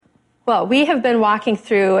Well, we have been walking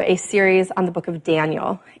through a series on the book of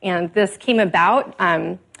Daniel, and this came about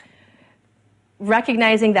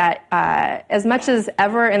recognizing that as much as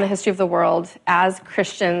ever in the history of the world, as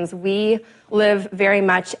Christians, we live very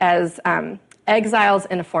much as exiles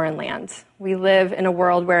in a foreign land. We live in a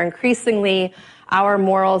world where increasingly our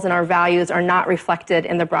morals and our values are not reflected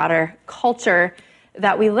in the broader culture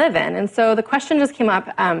that we live in. And so the question just came up,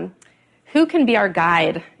 who can be our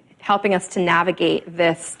guide helping us to navigate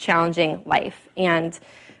this challenging life? And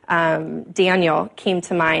Daniel came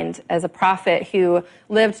to mind as a prophet who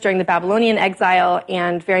lived during the Babylonian exile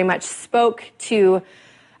and very much spoke to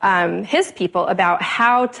his people about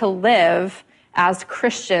how to live as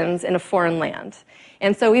Christians in a foreign land.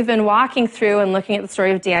 And so we've been walking through and looking at the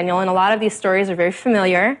story of Daniel, and a lot of these stories are very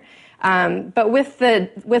familiar. But with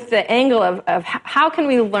the angle of how can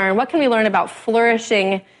we learn, what can we learn about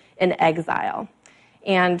flourishing in exile?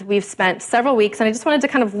 And we've spent several weeks, and I just wanted to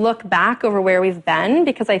kind of look back over where we've been,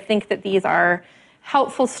 because I think that these are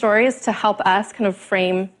helpful stories to help us kind of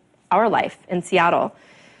frame our life in Seattle.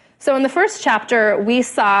 So in the first chapter, we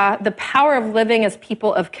saw the power of living as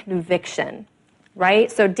people of conviction,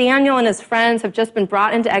 right? So Daniel and his friends have just been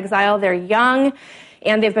brought into exile. They're young,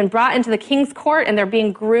 and they've been brought into the king's court, and they're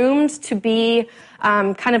being groomed to be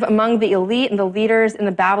kind of among the elite and the leaders in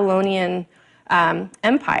the Babylonian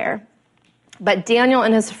empire. But Daniel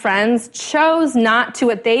and his friends chose not to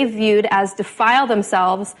what they viewed as defile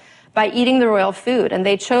themselves by eating the royal food, and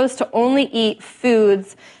they chose to only eat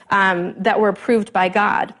foods that were approved by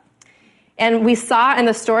God. And we saw in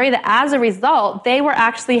the story that as a result, they were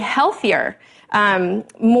actually healthier,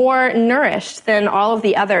 more nourished than all of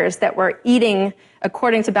the others that were eating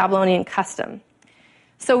according to Babylonian custom.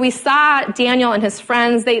 So we saw Daniel and his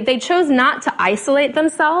friends, they chose not to isolate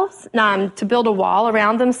themselves, to build a wall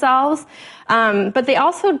around themselves, but they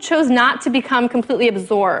also chose not to become completely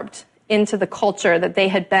absorbed into the culture that they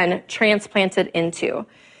had been transplanted into.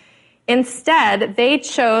 Instead, they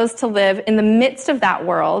chose to live in the midst of that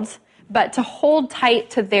world, but to hold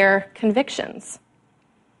tight to their convictions.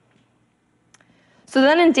 So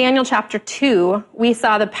then in Daniel chapter 2, we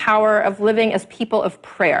saw the power of living as people of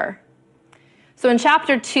prayer. So in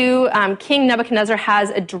chapter 2, King Nebuchadnezzar has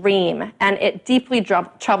a dream, and it deeply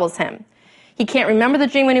troubles him. He can't remember the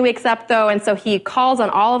dream when he wakes up, though, and so he calls on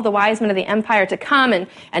all of the wise men of the empire to come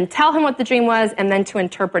and tell him what the dream was and then to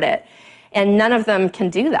interpret it. And none of them can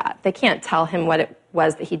do that. They can't tell him what it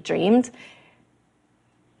was that he dreamed.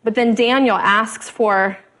 But then Daniel asks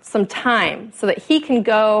for some time so that he can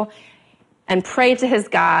go and pray to his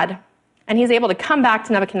God, and he's able to come back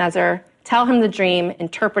to Nebuchadnezzar, tell him the dream,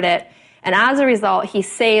 interpret it, and as a result, he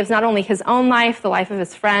saves not only his own life, the life of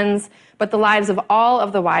his friends, but the lives of all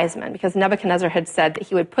of the wise men, because Nebuchadnezzar had said that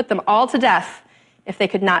he would put them all to death if they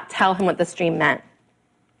could not tell him what this dream meant.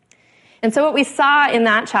 And so what we saw in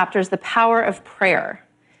that chapter is the power of prayer,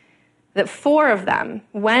 that 4 of them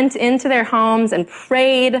went into their homes and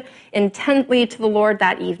prayed intently to the Lord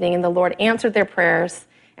that evening, and the Lord answered their prayers,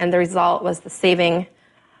 and the result was the saving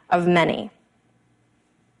of many.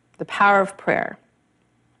 The power of prayer.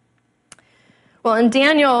 Well, in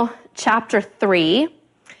Daniel chapter 3,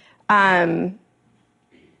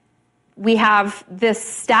 we have this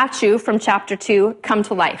statue from chapter 2 come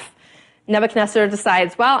to life. Nebuchadnezzar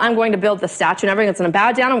decides, well, I'm going to build this statue, and everyone's going to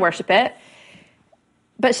bow down and worship it.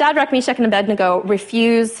 But Shadrach, Meshach, and Abednego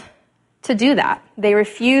refuse to do that. They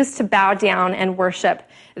refuse to bow down and worship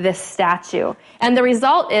this statue. And the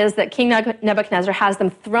result is that King Nebuchadnezzar has them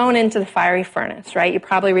thrown into the fiery furnace, right? You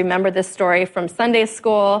probably remember this story from Sunday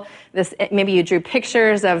school. Maybe you drew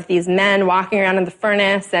pictures of these men walking around in the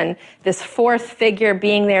furnace and this 4th figure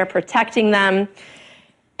being there protecting them.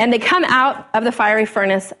 And they come out of the fiery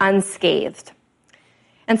furnace unscathed.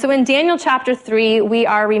 And so in Daniel chapter 3, we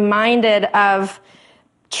are reminded of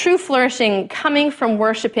true flourishing coming from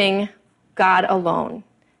worshiping God alone,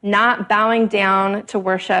 not bowing down to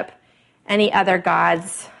worship any other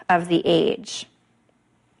gods of the age.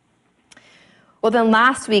 Well, then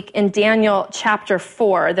last week in Daniel chapter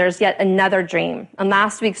 4, there's yet another dream. And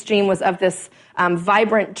last week's dream was of this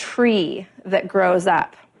vibrant tree that grows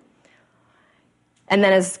up and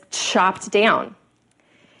then is chopped down.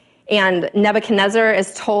 And Nebuchadnezzar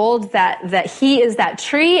is told that he is that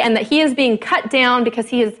tree and that he is being cut down because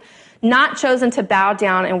he has not chosen to bow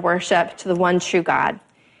down and worship to the one true God.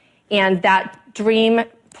 And that dream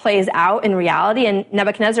plays out in reality, and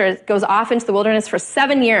Nebuchadnezzar goes off into the wilderness for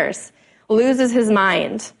 7 years, loses his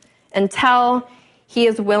mind until he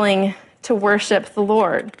is willing to worship the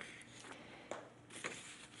Lord.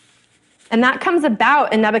 And that comes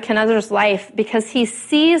about in Nebuchadnezzar's life because he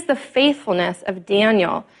sees the faithfulness of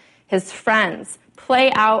Daniel, his friends, play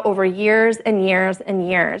out over years and years and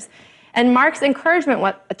years. And Mark's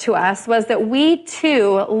encouragement to us was that we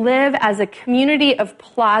too live as a community of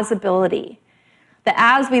plausibility. That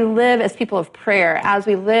as we live as people of prayer, as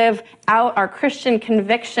we live out our Christian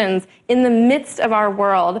convictions in the midst of our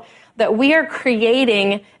world, that we are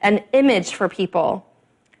creating an image for people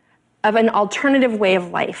of an alternative way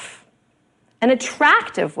of life, an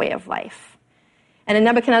attractive way of life. And in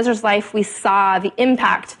Nebuchadnezzar's life, we saw the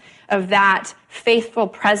impact of that faithful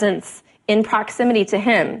presence in proximity to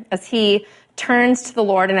him as he turns to the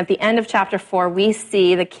Lord. And at the end of chapter 4, we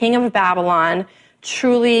see the king of Babylon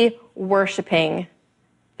truly worshiping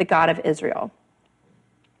the God of Israel.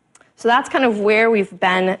 So that's kind of where we've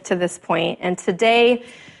been to this point. And today,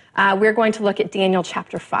 we're going to look at Daniel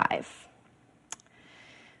chapter 5.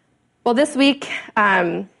 Well, this week,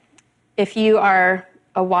 if you are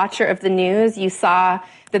a watcher of the news, you saw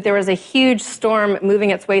that there was a huge storm moving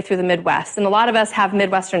its way through the Midwest. And a lot of us have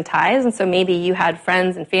Midwestern ties, and so maybe you had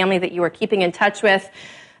friends and family that you were keeping in touch with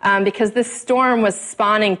because this storm was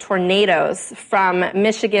spawning tornadoes from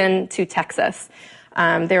Michigan to Texas.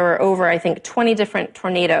 There were over, I think, 20 different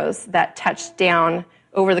tornadoes that touched down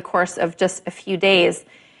over the course of just a few days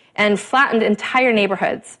and flattened entire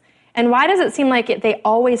neighborhoods. And why does it seem like they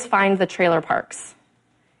always find the trailer parks?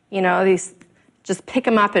 You know, these just pick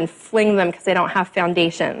them up and fling them because they don't have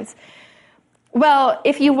foundations. Well,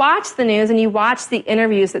 if you watch the news and you watch the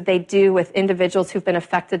interviews that they do with individuals who've been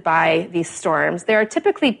affected by these storms, there are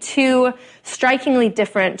typically two strikingly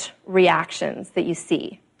different reactions that you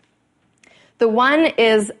see. The one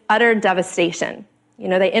is utter devastation. You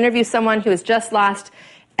know, they interview someone who has just lost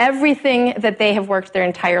everything that they have worked their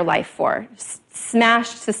entire life for,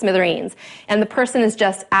 smashed to smithereens, and the person is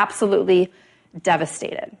just absolutely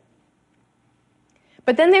devastated.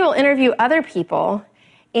 But then they will interview other people,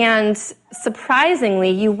 and surprisingly,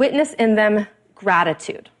 you witness in them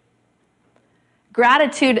gratitude.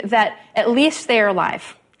 Gratitude that at least they are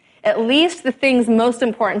alive. At least the things most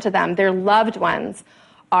important to them, their loved ones,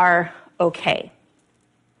 are okay.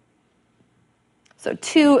 So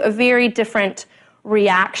two very different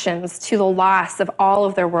reactions to the loss of all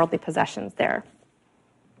of their worldly possessions there.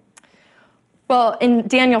 Well, in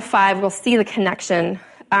Daniel 5, we'll see the connection.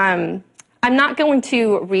 I'm not going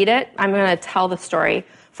to read it. I'm going to tell the story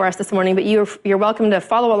for us this morning, but you're welcome to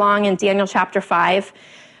follow along in Daniel chapter 5.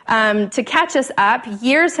 To catch us up,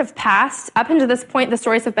 years have passed. Up until this point, the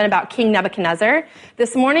stories have been about King Nebuchadnezzar.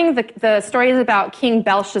 This morning, the story is about King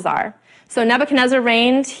Belshazzar. So Nebuchadnezzar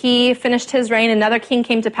reigned, he finished his reign, another king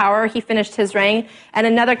came to power, he finished his reign, and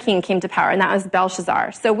another king came to power, and that was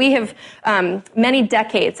Belshazzar. So we have, many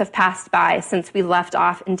decades have passed by since we left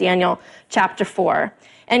off in Daniel chapter 4.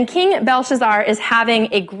 And King Belshazzar is having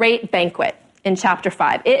a great banquet in chapter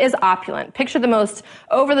 5. It is opulent. Picture the most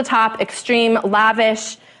over-the-top, extreme,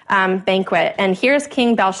 lavish banquet. And here's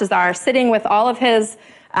King Belshazzar sitting with all of his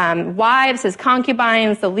wives, his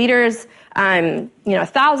concubines, the leaders,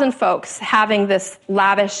 1,000 folks having this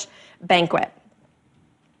lavish banquet.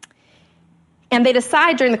 And they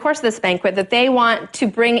decide during the course of this banquet that they want to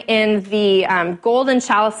bring in the golden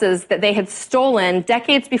chalices that they had stolen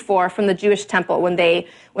decades before from the Jewish temple when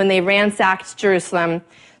they ransacked Jerusalem.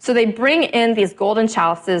 So they bring in these golden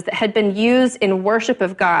chalices that had been used in worship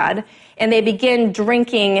of God, and they begin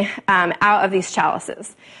drinking out of these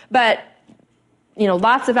chalices. But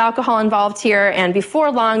lots of alcohol involved here, and before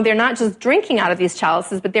long, they're not just drinking out of these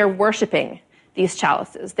chalices, but they're worshiping these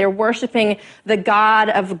chalices. They're worshiping the god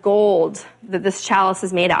of gold that this chalice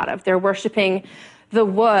is made out of. They're worshiping the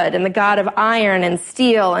wood and the god of iron and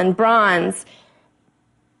steel and bronze.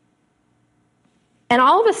 And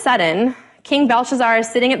all of a sudden, King Belshazzar is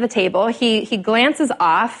sitting at the table. He glances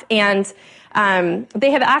off, and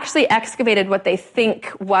they have actually excavated what they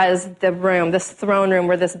think was the room, this throne room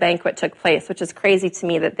where this banquet took place, which is crazy to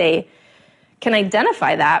me that they can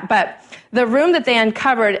identify that. But the room that they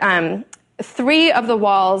uncovered, 3 of the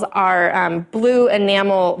walls are blue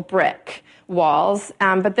enamel brick walls,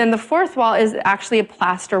 but then the 4th wall is actually a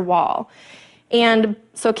plaster wall. And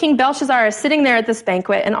so King Belshazzar is sitting there at this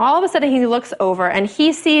banquet, and all of a sudden he looks over and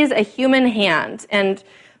he sees a human hand. And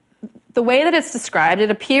the way that it's described, it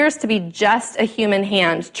appears to be just a human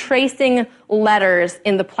hand tracing letters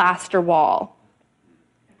in the plaster wall.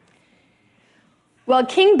 Well,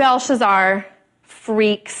 King Belshazzar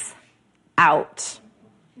freaks out.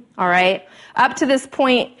 All right? Up to this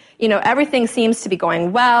point, everything seems to be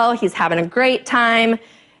going well. He's having a great time.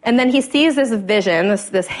 And then he sees this vision,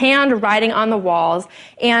 this hand writing on the walls.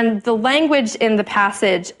 And the language in the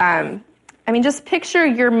passage, just picture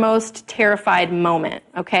your most terrified moment,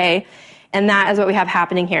 okay? And that is what we have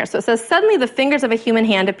happening here. So it says, suddenly the fingers of a human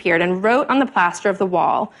hand appeared and wrote on the plaster of the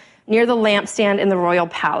wall near the lampstand in the royal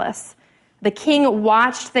palace. The king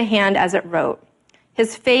watched the hand as it wrote.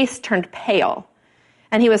 His face turned pale,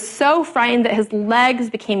 and he was so frightened that his legs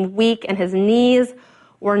became weak and his knees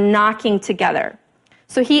were knocking together.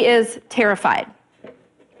 So he is terrified.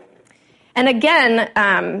 And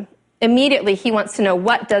again, immediately he wants to know,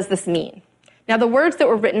 what does this mean? Now, the words that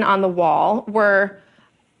were written on the wall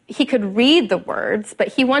he could read the words, but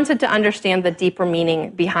he wanted to understand the deeper meaning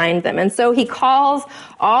behind them. And so he calls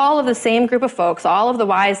all of the same group of folks, all of the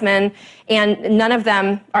wise men, and none of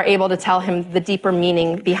them are able to tell him the deeper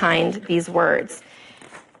meaning behind these words.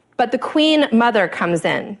 But the queen mother comes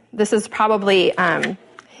in. This is probably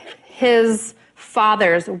his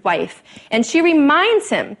father's wife. And she reminds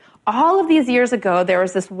him, all of these years ago, there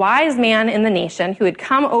was this wise man in the nation who had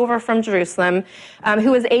come over from Jerusalem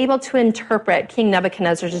who was able to interpret King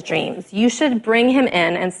Nebuchadnezzar's dreams. You should bring him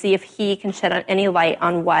in and see if he can shed any light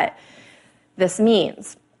on what this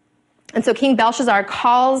means. And so King Belshazzar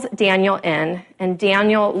calls Daniel in, and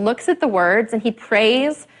Daniel looks at the words, and he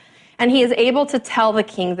prays, and he is able to tell the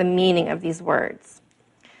king the meaning of these words.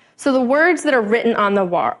 So the words that are written on the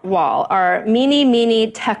wall are Mene,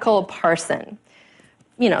 Mene, Tekel, Parsin.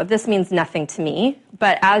 This means nothing to me,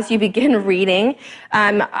 but as you begin reading,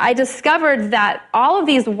 I discovered that all of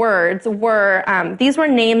these words were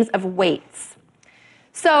names of weights.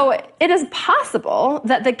 So it is possible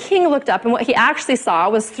that the king looked up and what he actually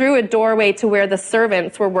saw was through a doorway to where the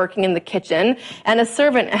servants were working in the kitchen, and a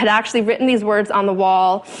servant had actually written these words on the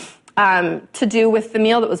wall to do with the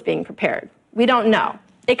meal that was being prepared. We don't know.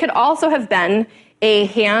 It could also have been a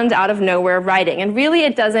hand out of nowhere writing, and really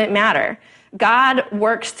it doesn't matter. God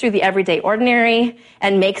works through the everyday ordinary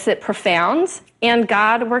and makes it profound, and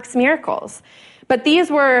God works miracles. But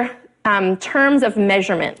these were terms of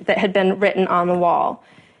measurement that had been written on the wall.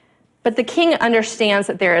 But the king understands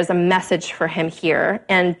that there is a message for him here,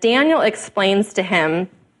 and Daniel explains to him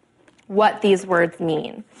what these words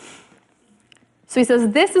mean. So he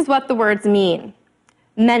says, this is what the words mean.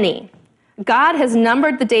 Many. God has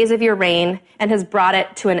numbered the days of your reign and has brought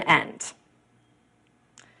it to an end.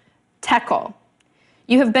 Tekel,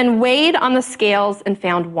 you have been weighed on the scales and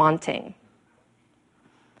found wanting.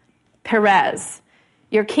 Perez,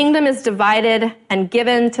 your kingdom is divided and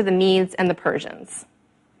given to the Medes and the Persians.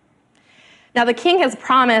 Now the king has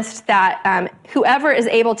promised that whoever is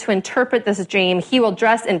able to interpret this dream, he will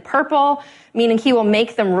dress in purple, meaning he will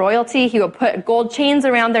make them royalty. He will put gold chains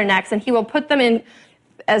around their necks, and he will put them in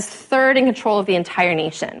as third in control of the entire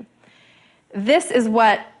nation. This is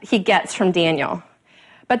what he gets from Daniel.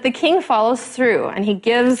 But the king follows through, and he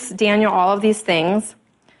gives Daniel all of these things.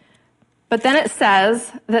 But then it says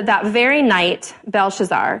that that very night,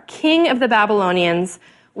 Belshazzar, king of the Babylonians,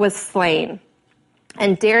 was slain.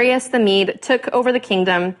 And Darius the Mede took over the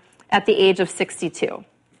kingdom at the age of 62.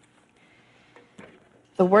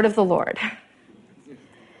 The word of the Lord.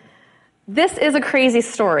 This is a crazy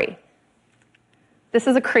story. This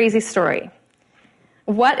is a crazy story.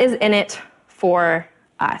 What is in it for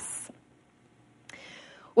us?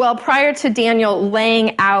 Well, prior to Daniel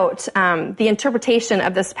laying out the interpretation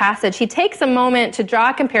of this passage, he takes a moment to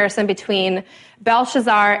draw a comparison between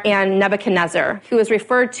Belshazzar and Nebuchadnezzar, who is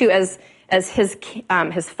referred to as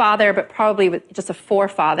his father, but probably just a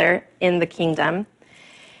forefather in the kingdom.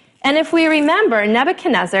 And if we remember,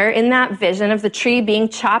 Nebuchadnezzar, in that vision of the tree being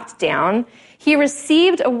chopped down, he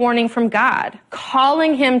received a warning from God,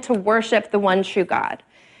 calling him to worship the one true God.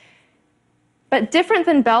 But different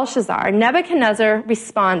than Belshazzar, Nebuchadnezzar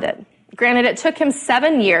responded. Granted, it took him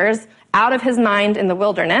 7 years out of his mind in the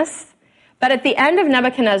wilderness, but at the end of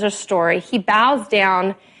Nebuchadnezzar's story, he bows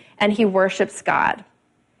down and he worships God.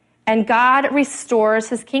 And God restores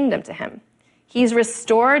his kingdom to him. He's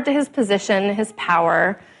restored to his position, his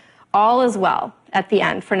power. All is well at the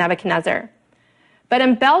end for Nebuchadnezzar. But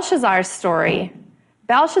in Belshazzar's story,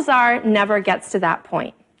 Belshazzar never gets to that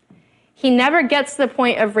point. He never gets to the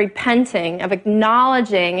point of repenting, of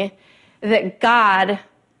acknowledging that God,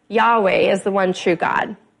 Yahweh, is the one true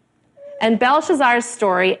God. And Belshazzar's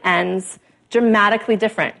story ends dramatically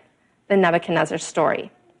different than Nebuchadnezzar's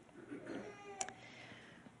story.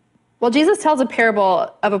 Well, Jesus tells a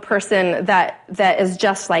parable of a person that is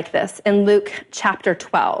just like this in Luke chapter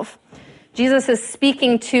 12. Jesus is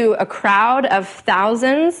speaking to a crowd of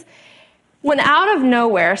thousands when out of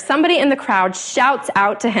nowhere, somebody in the crowd shouts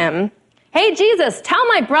out to him, "Hey, Jesus, tell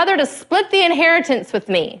my brother to split the inheritance with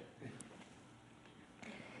me."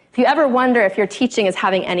 If you ever wonder if your teaching is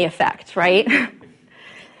having any effect, right?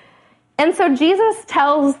 And so Jesus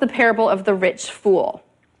tells the parable of the rich fool.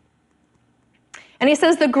 And he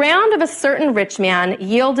says, the ground of a certain rich man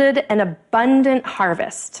yielded an abundant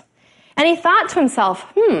harvest. And he thought to himself,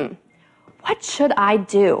 what should I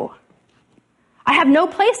do? I have no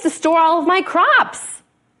place to store all of my crops.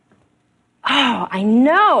 Oh, I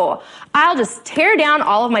know. I'll just tear down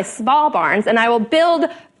all of my small barns and I will build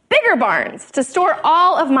bigger barns to store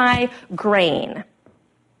all of my grain.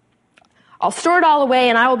 I'll store it all away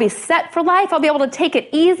and I will be set for life. I'll be able to take it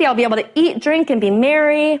easy. I'll be able to eat, drink, and be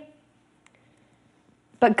merry.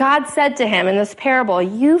 But God said to him in this parable,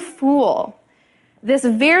 you fool, this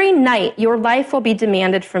very night your life will be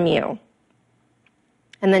demanded from you.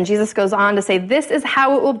 And then Jesus goes on to say, this is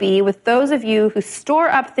how it will be with those of you who store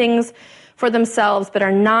up things for themselves but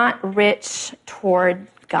are not rich toward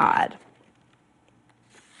God.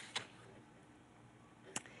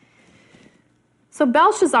 So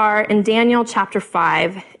Belshazzar in Daniel chapter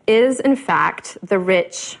 5 is in fact the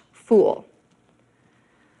rich fool,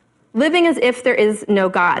 living as if there is no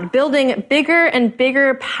God, building bigger and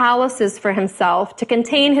bigger palaces for himself to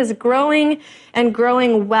contain his growing and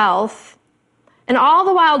growing wealth, and all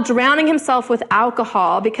the while drowning himself with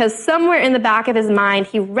alcohol because somewhere in the back of his mind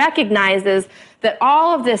he recognizes that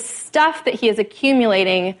all of this stuff that he is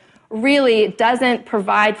accumulating really doesn't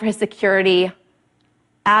provide for his security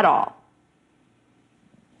at all.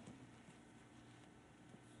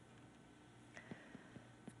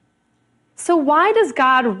 So why does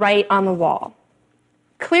God write on the wall?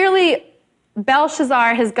 Clearly,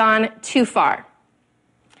 Belshazzar has gone too far.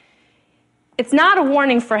 It's not a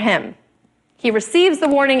warning for him. He receives the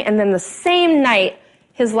warning, and then the same night,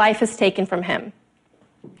 his life is taken from him.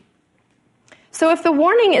 So if the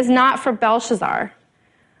warning is not for Belshazzar,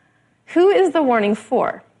 who is the warning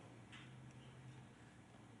for?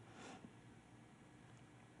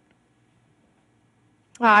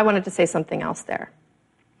 Well, I wanted to say something else there.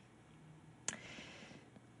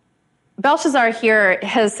 Belshazzar here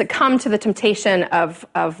has succumbed to the temptation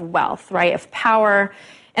of wealth, right, of power.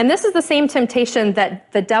 And this is the same temptation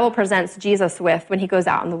that the devil presents Jesus with when he goes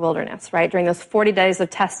out in the wilderness, right, during those 40 days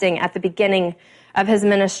of testing at the beginning of his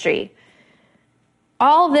ministry.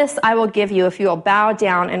 All this I will give you if you will bow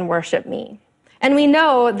down and worship me. And we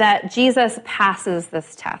know that Jesus passes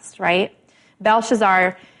this test, right?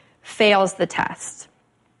 Belshazzar fails the test.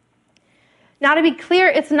 Now, to be clear,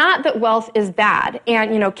 it's not that wealth is bad.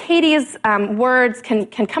 And, Katie's words can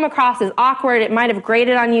come across as awkward. It might have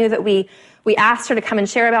grated on you that we asked her to come and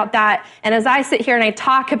share about that. And as I sit here and I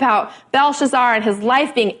talk about Belshazzar and his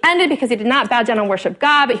life being ended because he did not bow down and worship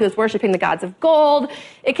God, but he was worshiping the gods of gold,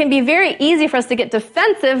 it can be very easy for us to get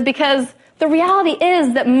defensive because the reality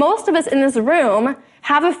is that most of us in this room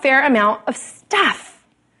have a fair amount of stuff.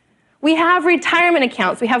 We have retirement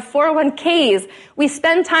accounts. We have 401ks. We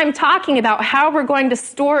spend time talking about how we're going to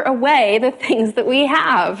store away the things that we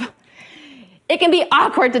have. It can be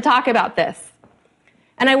awkward to talk about this.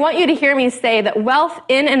 And I want you to hear me say that wealth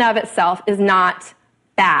in and of itself is not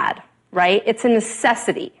bad, right? It's a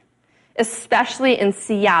necessity, especially in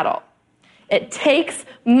Seattle. It takes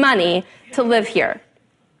money to live here.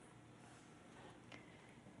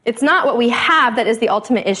 It's not what we have that is the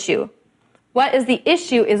ultimate issue. What is the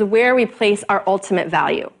issue is where we place our ultimate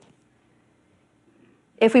value.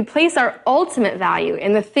 If we place our ultimate value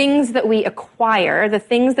in the things that we acquire, the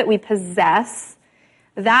things that we possess,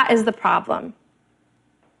 that is the problem.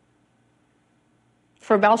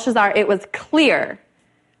 For Belshazzar, it was clear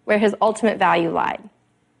where his ultimate value lied.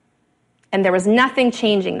 And there was nothing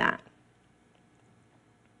changing that.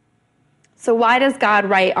 So why does God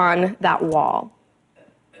write on that wall?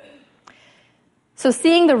 So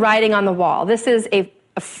seeing the writing on the wall, this is a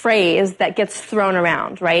phrase that gets thrown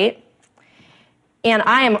around, right? And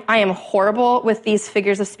I am horrible with these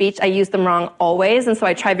figures of speech. I use them wrong always, and so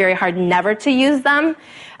I try very hard never to use them.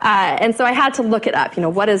 And so I had to look it up.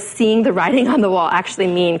 What does seeing the writing on the wall actually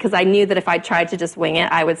mean? Because I knew that if I tried to just wing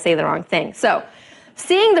it, I would say the wrong thing. So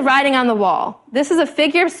seeing the writing on the wall, this is a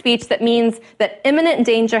figure of speech that means that imminent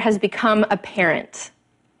danger has become apparent.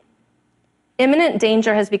 Imminent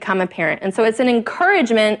danger has become apparent. And so it's an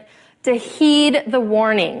encouragement to heed the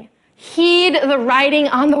warning. Heed the writing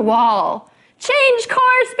on the wall. Change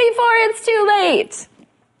course before it's too late.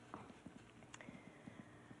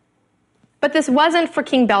 But this wasn't for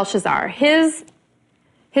King Belshazzar. His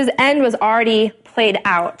end was already played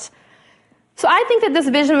out. So I think that this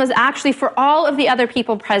vision was actually for all of the other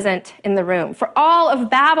people present in the room, for all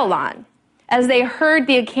of Babylon, as they heard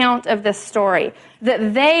the account of this story,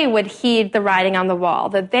 that they would heed the writing on the wall,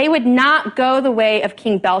 that they would not go the way of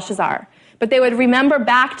King Belshazzar, but they would remember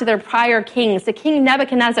back to their prior kings, to King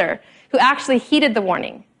Nebuchadnezzar, who actually heeded the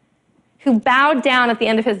warning, who bowed down at the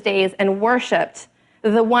end of his days and worshiped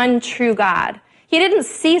the one true God. He didn't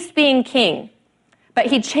cease being king, but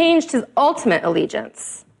he changed his ultimate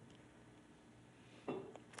allegiance.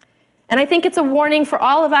 And I think it's a warning for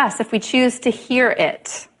all of us if we choose to hear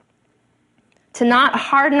it, to not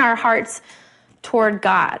harden our hearts toward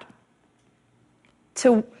God,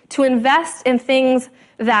 to invest in things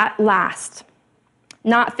that last,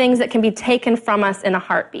 not things that can be taken from us in a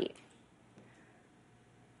heartbeat.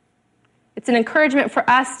 It's an encouragement for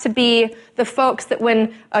us to be the folks that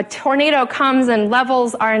when a tornado comes and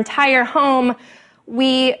levels our entire home,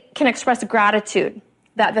 we can express gratitude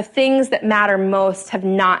that the things that matter most have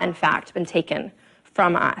not, in fact, been taken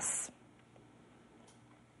from us.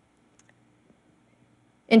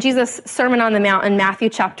 In Jesus' Sermon on the Mount in Matthew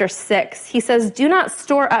chapter 6, he says, "Do not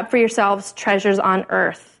store up for yourselves treasures on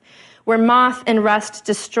earth, where moth and rust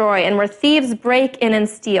destroy and where thieves break in and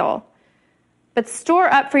steal. But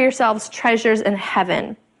store up for yourselves treasures in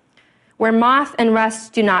heaven, where moth and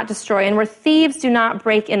rust do not destroy and where thieves do not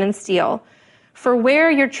break in and steal. For where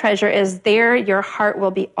your treasure is, there your heart will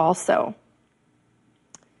be also."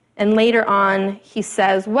 And later on, he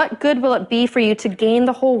says, "What good will it be for you to gain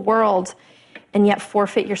the whole world and yet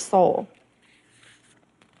forfeit your soul?"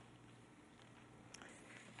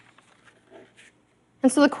 And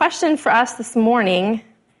so the question for us this morning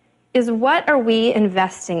is, what are we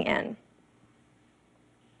investing in?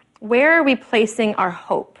 Where are we placing our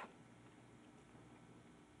hope?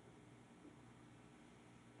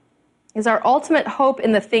 Is our ultimate hope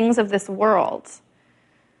in the things of this world?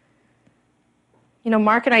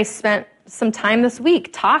 Mark and I spent some time this week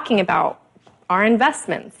talking about our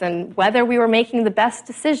investments and whether we were making the best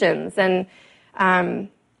decisions, and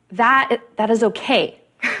that is okay.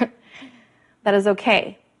 That is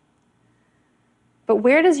okay. But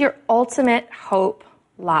where does your ultimate hope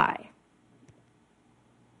lie?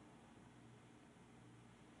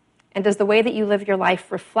 And does the way that you live your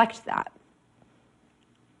life reflect that?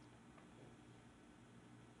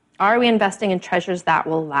 Are we investing in treasures that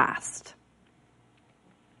will last?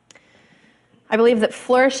 I believe that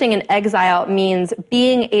flourishing in exile means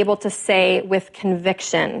being able to say with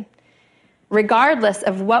conviction, regardless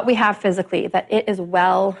of what we have physically, that it is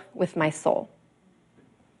well with my soul.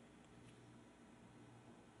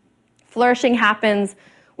 Flourishing happens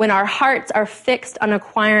when our hearts are fixed on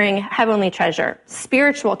acquiring heavenly treasure,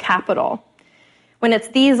 spiritual capital, when it's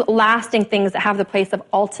these lasting things that have the place of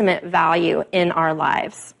ultimate value in our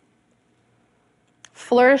lives.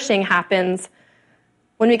 Flourishing happens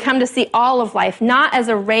when we come to see all of life, not as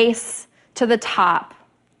a race to the top,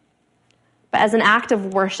 but as an act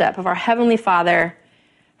of worship of our Heavenly Father,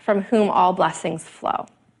 from whom all blessings flow.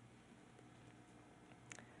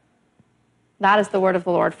 That is the word of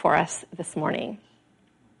the Lord for us this morning.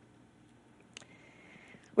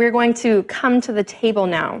 We're going to come to the table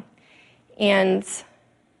now, and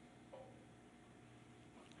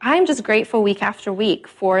I'm just grateful week after week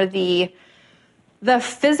for the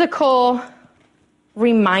physical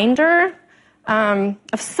reminder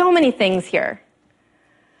of so many things here.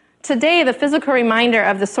 Today, the physical reminder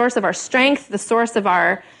of the source of our strength, the source of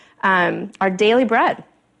our daily bread.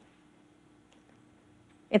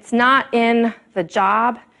 It's not in the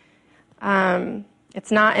job.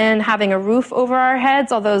 It's not in having a roof over our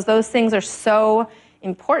heads, although those things are so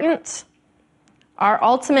important. Our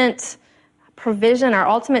ultimate provision, our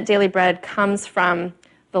ultimate daily bread comes from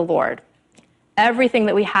the Lord. Everything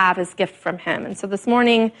that we have is a gift from Him. And so this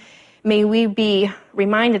morning, may we be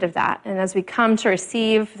reminded of that. And as we come to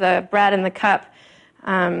receive the bread and the cup,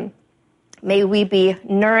 may we be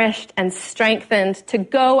nourished and strengthened to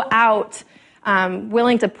go out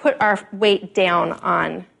willing to put our weight down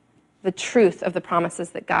on the truth of the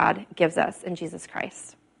promises that God gives us in Jesus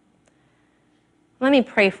Christ. Let me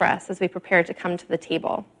pray for us as we prepare to come to the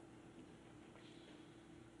table.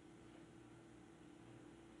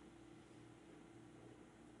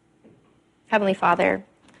 Heavenly Father,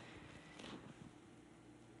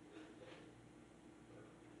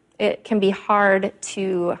 it can be hard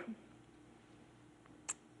to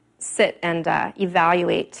sit and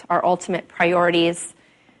evaluate our ultimate priorities,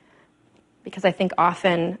 because I think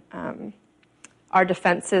often our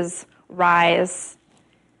defenses rise.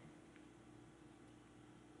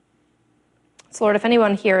 So Lord, if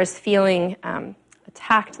anyone here is feeling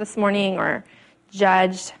attacked this morning or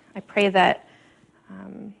judged, I pray that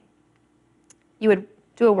you would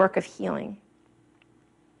do a work of healing.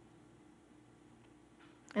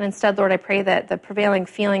 And instead, Lord, I pray that the prevailing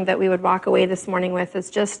feeling that we would walk away this morning with is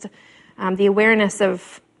just the awareness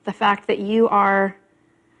of the fact that you are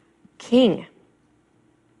King,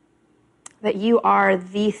 that you are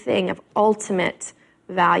the thing of ultimate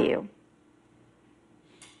value,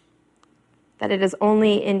 that it is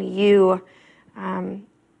only in you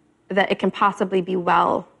that it can possibly be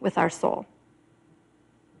well with our soul.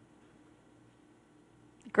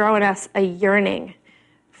 Grow in us a yearning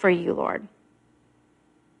for you, Lord.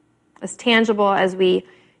 As tangible as we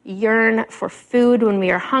yearn for food when we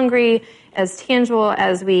are hungry, as tangible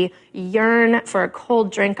as we yearn for a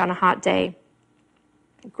cold drink on a hot day,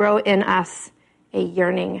 grow in us a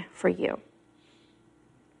yearning for you.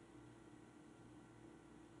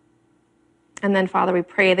 And then, Father, we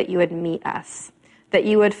pray that you would meet us, that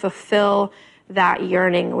you would fulfill that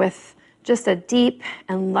yearning with just a deep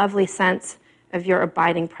and lovely sense of your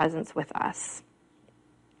abiding presence with us.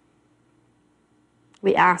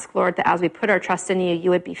 We ask, Lord, that as we put our trust in you, you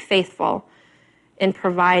would be faithful in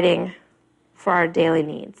providing for our daily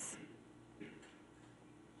needs.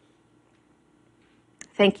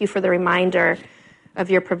 Thank you for the reminder of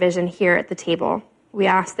your provision here at the table. We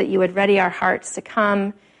ask that you would ready our hearts to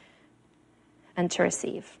come and to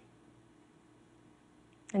receive.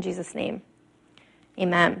 In Jesus' name,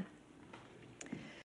 amen.